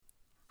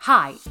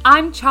Hi,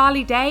 I'm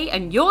Charlie Day,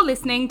 and you're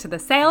listening to the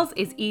Sales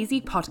is Easy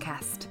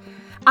podcast.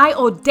 I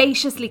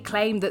audaciously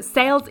claim that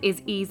sales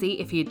is easy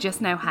if you just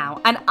know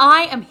how, and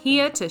I am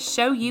here to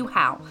show you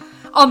how.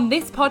 On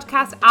this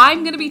podcast, I'm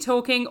going to be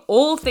talking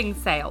all things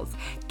sales,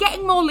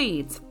 getting more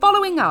leads,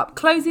 following up,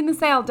 closing the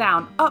sale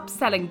down,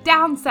 upselling,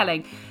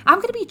 downselling. I'm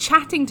going to be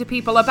chatting to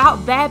people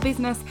about their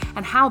business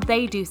and how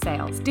they do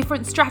sales,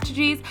 different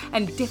strategies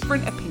and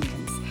different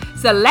opinions.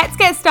 So let's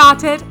get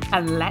started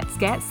and let's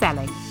get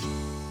selling.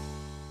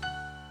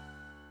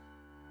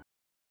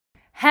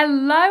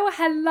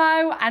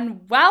 Hello,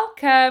 and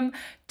welcome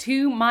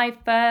to my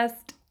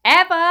first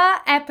ever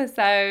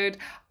episode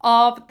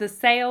of the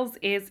Sales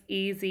is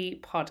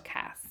Easy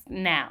podcast.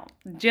 Now,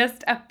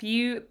 just a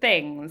few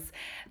things.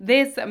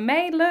 This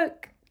may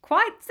look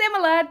quite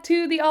similar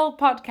to the old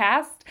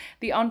podcast,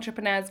 the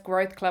Entrepreneurs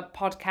Growth Club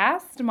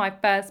podcast, my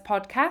first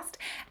podcast,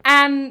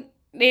 and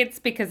it's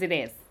because it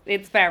is.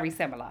 It's very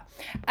similar.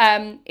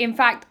 In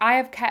fact, I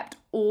have kept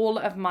all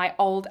of my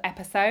old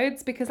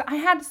episodes because I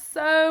had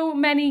so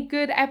many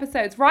good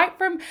episodes right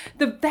from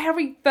the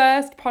very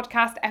first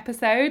podcast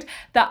episode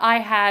that I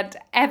had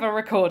ever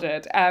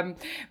recorded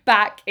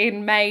back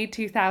in May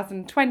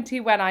 2020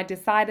 when I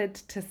decided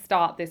to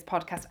start this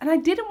podcast. And I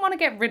didn't want to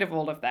get rid of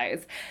all of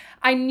those.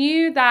 I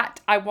knew that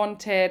I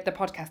wanted the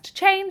podcast to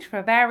change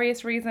for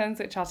various reasons,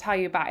 which I'll tell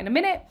you about in a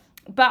minute.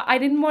 But I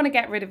didn't want to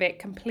get rid of it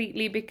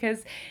completely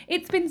because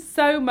it's been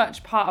so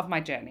much part of my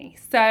journey.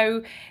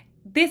 So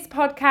this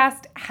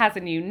podcast has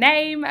a new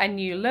name, a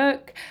new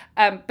look,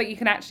 but you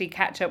can actually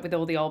catch up with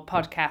all the old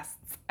podcasts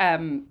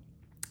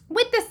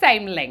with the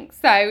same link.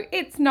 So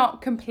it's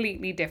not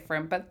completely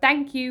different, but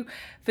thank you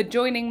for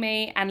joining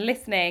me and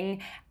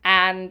listening.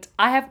 And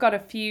I have got a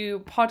few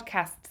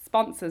podcast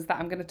sponsors that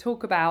I'm going to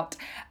talk about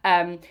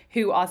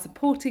who are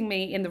supporting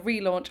me in the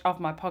relaunch of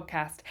my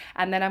podcast.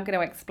 And then I'm going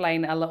to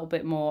explain a little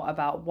bit more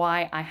about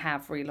why I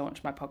have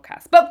relaunched my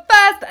podcast. But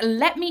first,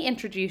 let me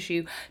introduce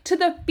you to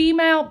the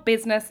Female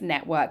Business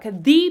Network,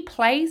 the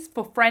place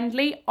for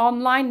friendly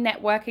online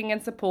networking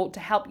and support to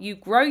help you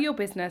grow your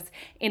business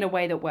in a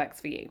way that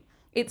works for you.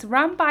 It's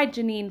run by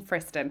Janine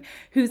Friston,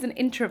 who's an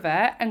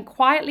introvert and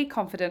quietly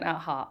confident at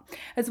heart,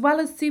 as well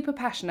as super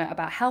passionate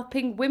about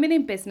helping women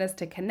in business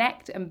to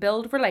connect and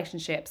build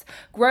relationships,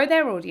 grow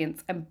their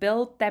audience, and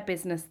build their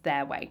business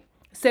their way.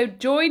 So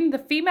join the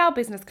Female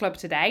Business Club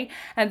today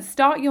and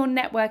start your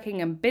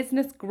networking and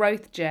business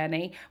growth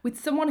journey with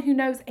someone who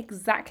knows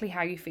exactly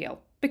how you feel,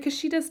 because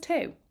she does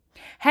too.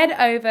 Head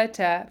over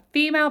to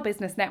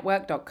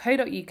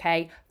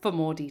femalebusinessnetwork.co.uk for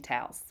more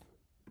details.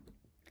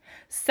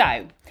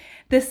 So,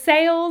 the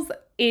Sales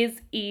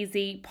is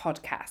Easy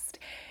podcast.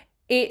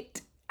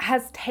 It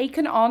has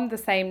taken on the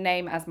same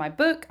name as my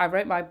book. I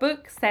wrote my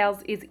book,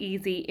 Sales is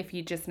Easy If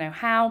You Just Know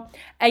How,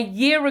 a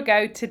year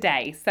ago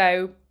today.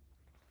 So,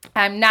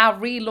 I'm now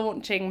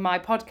relaunching my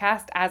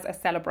podcast as a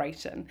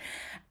celebration.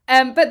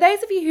 But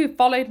those of you who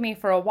followed me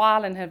for a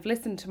while and have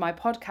listened to my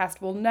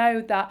podcast will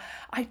know that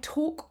I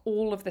talk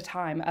all of the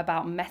time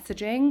about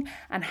messaging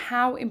and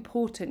how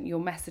important your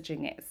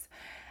messaging is.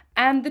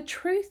 And the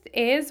truth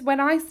is, when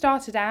I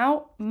started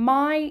out,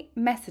 my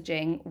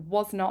messaging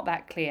was not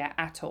that clear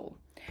at all.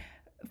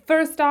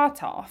 For a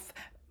start off,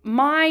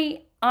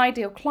 my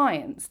ideal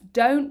clients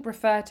don't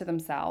refer to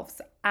themselves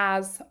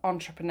as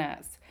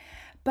entrepreneurs.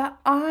 But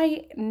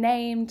I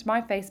named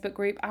my Facebook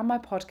group and my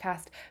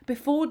podcast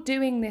before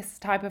doing this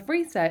type of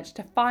research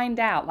to find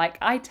out. Like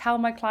I tell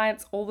my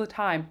clients all the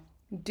time,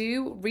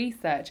 do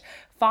research,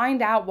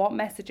 find out what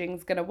messaging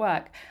is going to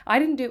work. I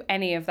didn't do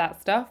any of that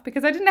stuff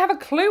because I didn't have a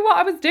clue what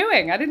I was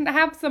doing. I didn't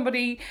have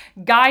somebody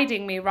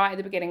guiding me right at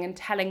the beginning and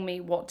telling me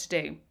what to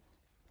do.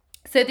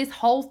 So this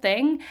whole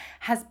thing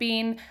has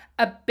been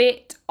a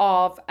bit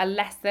of a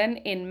lesson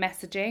in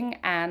messaging,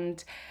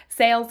 and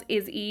sales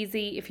is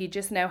easy if you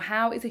just know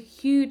how is a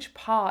huge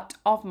part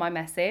of my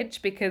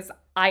message because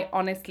I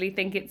honestly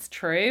think it's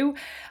true.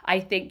 I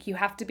think you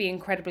have to be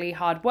incredibly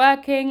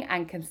hardworking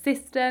and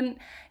consistent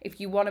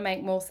if you want to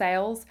make more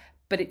sales,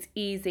 but it's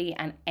easy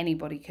and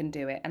anybody can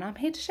do it. And I'm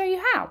here to show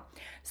you how.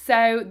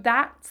 So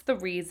that's the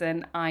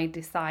reason I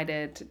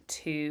decided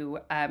to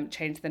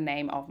change the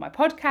name of my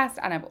podcast.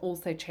 And I've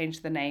also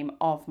changed the name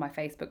of my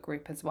Facebook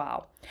group as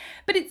well.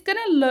 But it's going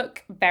to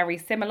look very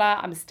similar.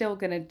 I'm still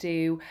going to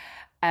do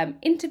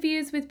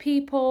interviews with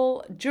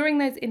people. During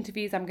those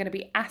interviews, I'm going to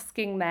be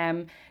asking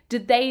them, do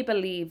they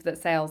believe that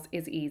sales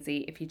is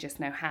easy if you just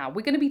know how?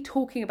 We're going to be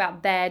talking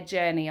about their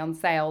journey on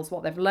sales,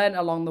 what they've learned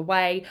along the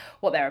way,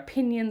 what their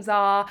opinions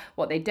are,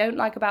 what they don't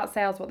like about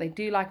sales, what they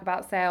do like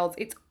about sales.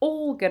 It's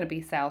all going to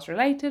be sales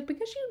related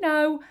because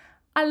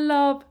I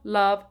love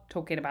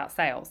talking about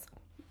sales.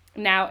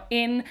 Now,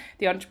 in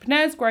the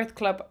Entrepreneurs Growth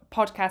Club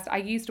podcast, I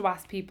used to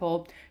ask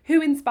people, who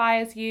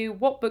inspires you?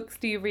 What books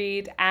do you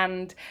read?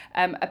 And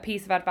a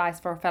piece of advice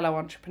for a fellow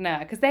entrepreneur,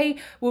 because they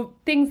were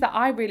things that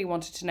I really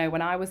wanted to know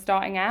when I was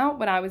starting out,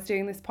 when I was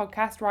doing this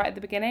podcast right at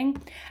the beginning.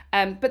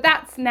 But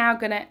that's now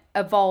going to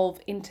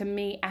evolve into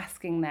me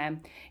asking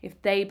them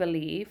if they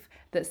believe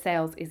that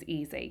sales is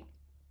easy.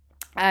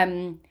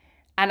 And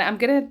And I'm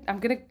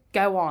gonna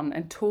go on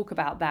and talk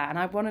about that. And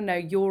I want to know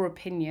your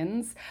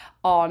opinions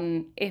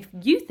on if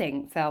you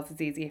think sales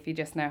is easy if you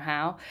just know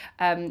how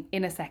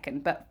in a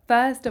second. But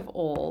first of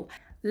all,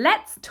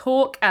 let's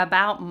talk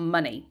about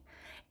money.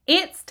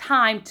 It's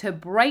time to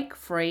break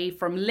free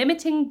from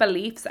limiting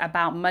beliefs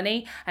about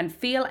money and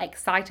feel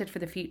excited for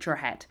the future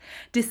ahead.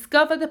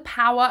 Discover the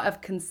power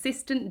of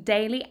consistent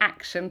daily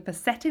action for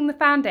setting the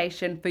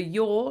foundation for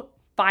your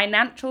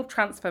financial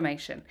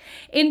transformation.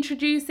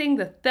 Introducing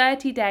the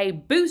 30-day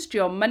Boost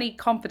Your Money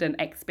Confident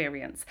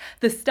experience,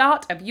 the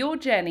start of your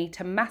journey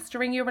to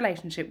mastering your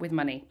relationship with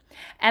money.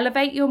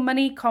 Elevate your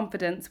money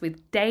confidence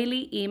with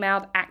daily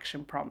emailed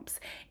action prompts,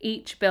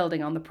 each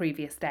building on the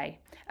previous day.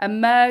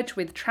 Emerge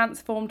with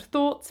transformed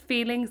thoughts,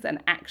 feelings,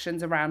 and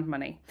actions around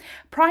money.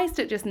 Priced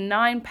at just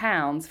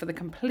 £9 for the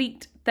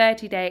complete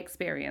 30-day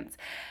experience.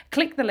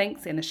 Click the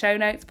links in the show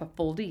notes for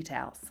full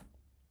details.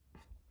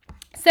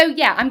 So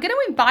yeah, I'm going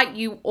to invite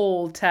you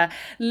all to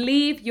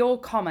leave your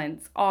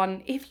comments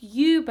on if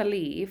you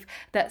believe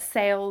that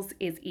sales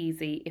is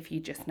easy if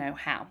you just know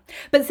how.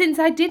 But since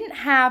I didn't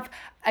have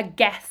a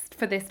guest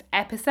for this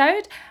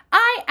episode,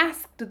 I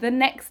asked the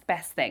next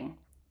best thing.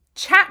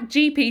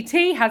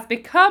 ChatGPT has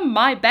become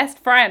my best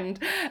friend.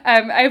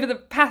 Over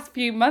the past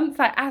few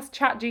months, I asked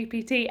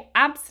ChatGPT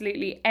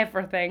absolutely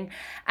everything.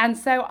 And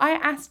so I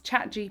asked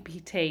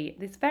ChatGPT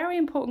this very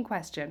important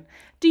question.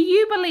 Do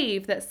you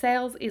believe that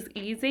sales is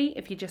easy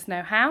if you just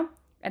know how?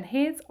 And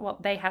here's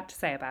what they had to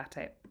say about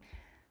it.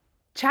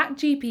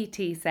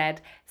 ChatGPT said,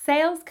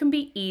 sales can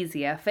be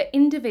easier for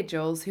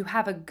individuals who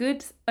have a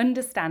good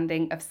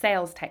understanding of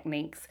sales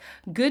techniques,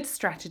 good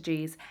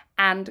strategies,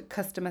 and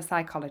customer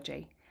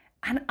psychology.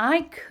 And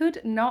I could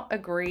not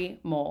agree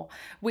more,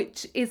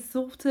 which is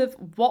sort of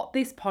what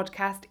this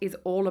podcast is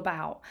all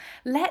about.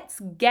 Let's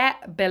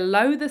get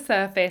below the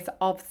surface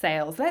of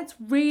sales. Let's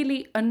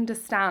really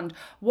understand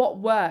what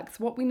works,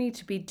 what we need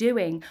to be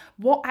doing,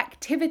 what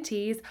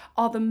activities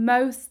are the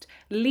most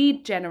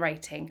lead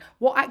generating,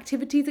 what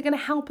activities are going to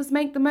help us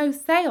make the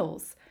most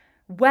sales.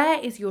 Where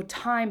is your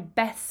time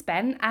best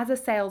spent as a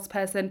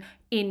salesperson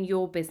in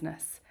your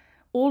business?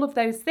 All of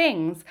those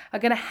things are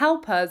going to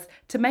help us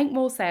to make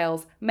more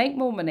sales, make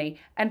more money,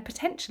 and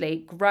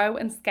potentially grow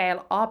and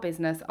scale our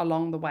business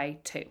along the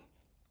way too.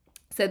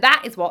 So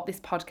that is what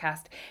this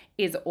podcast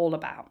is all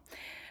about.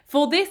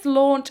 For this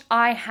launch,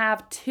 I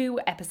have 2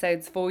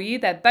 episodes for you.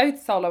 They're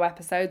both solo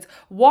episodes.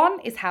 One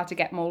is how to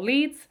get more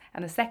leads,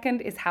 and the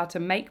second is how to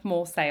make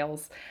more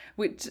sales,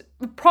 which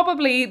are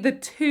probably the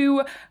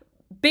 2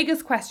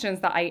 biggest questions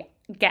that I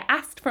get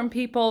asked from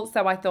people.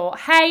 So I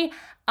thought, hey,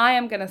 I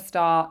am going to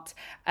start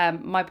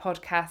my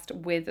podcast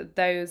with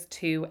those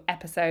 2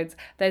 episodes.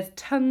 There's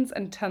tons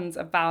and tons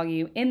of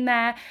value in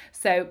there.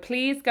 So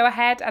please go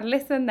ahead and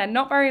listen. They're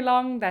not very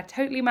long. They're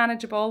totally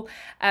manageable.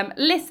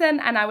 Listen,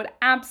 and I would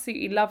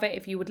absolutely love it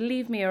if you would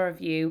leave me a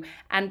review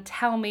and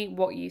tell me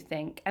what you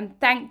think. And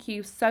thank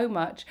you so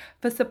much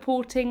for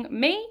supporting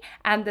me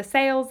and the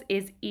Sales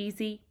is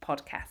Easy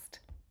podcast.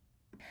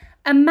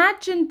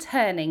 Imagine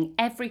turning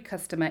every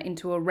customer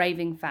into a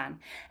raving fan,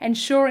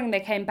 ensuring they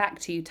came back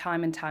to you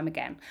time and time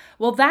again.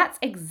 Well, that's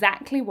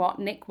exactly what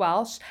Nick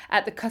Welsh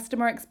at the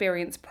Customer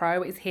Experience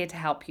Pro is here to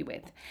help you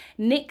with.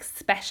 Nick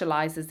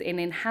specializes in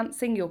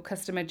enhancing your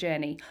customer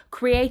journey,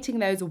 creating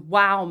those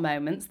wow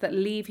moments that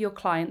leave your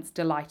clients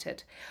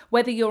delighted.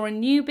 Whether you're a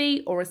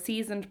newbie or a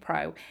seasoned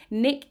pro,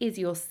 Nick is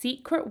your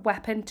secret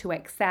weapon to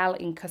excel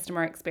in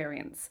customer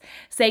experience.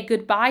 Say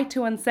goodbye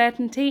to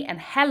uncertainty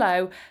and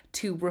hello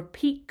to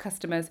repeat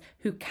customers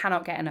who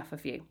cannot get enough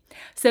of you.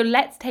 So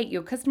let's take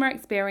your customer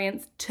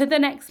experience to the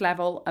next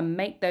level and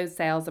make those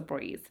sales a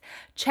breeze.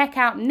 Check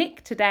out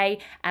Nick today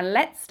and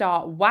let's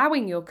start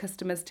wowing your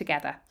customers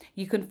together.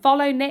 You can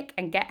follow Nick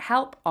and get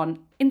help on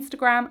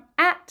Instagram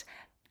at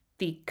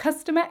the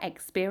Customer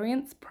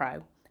Experience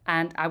Pro.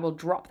 And I will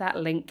drop that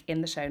link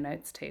in the show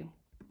notes too.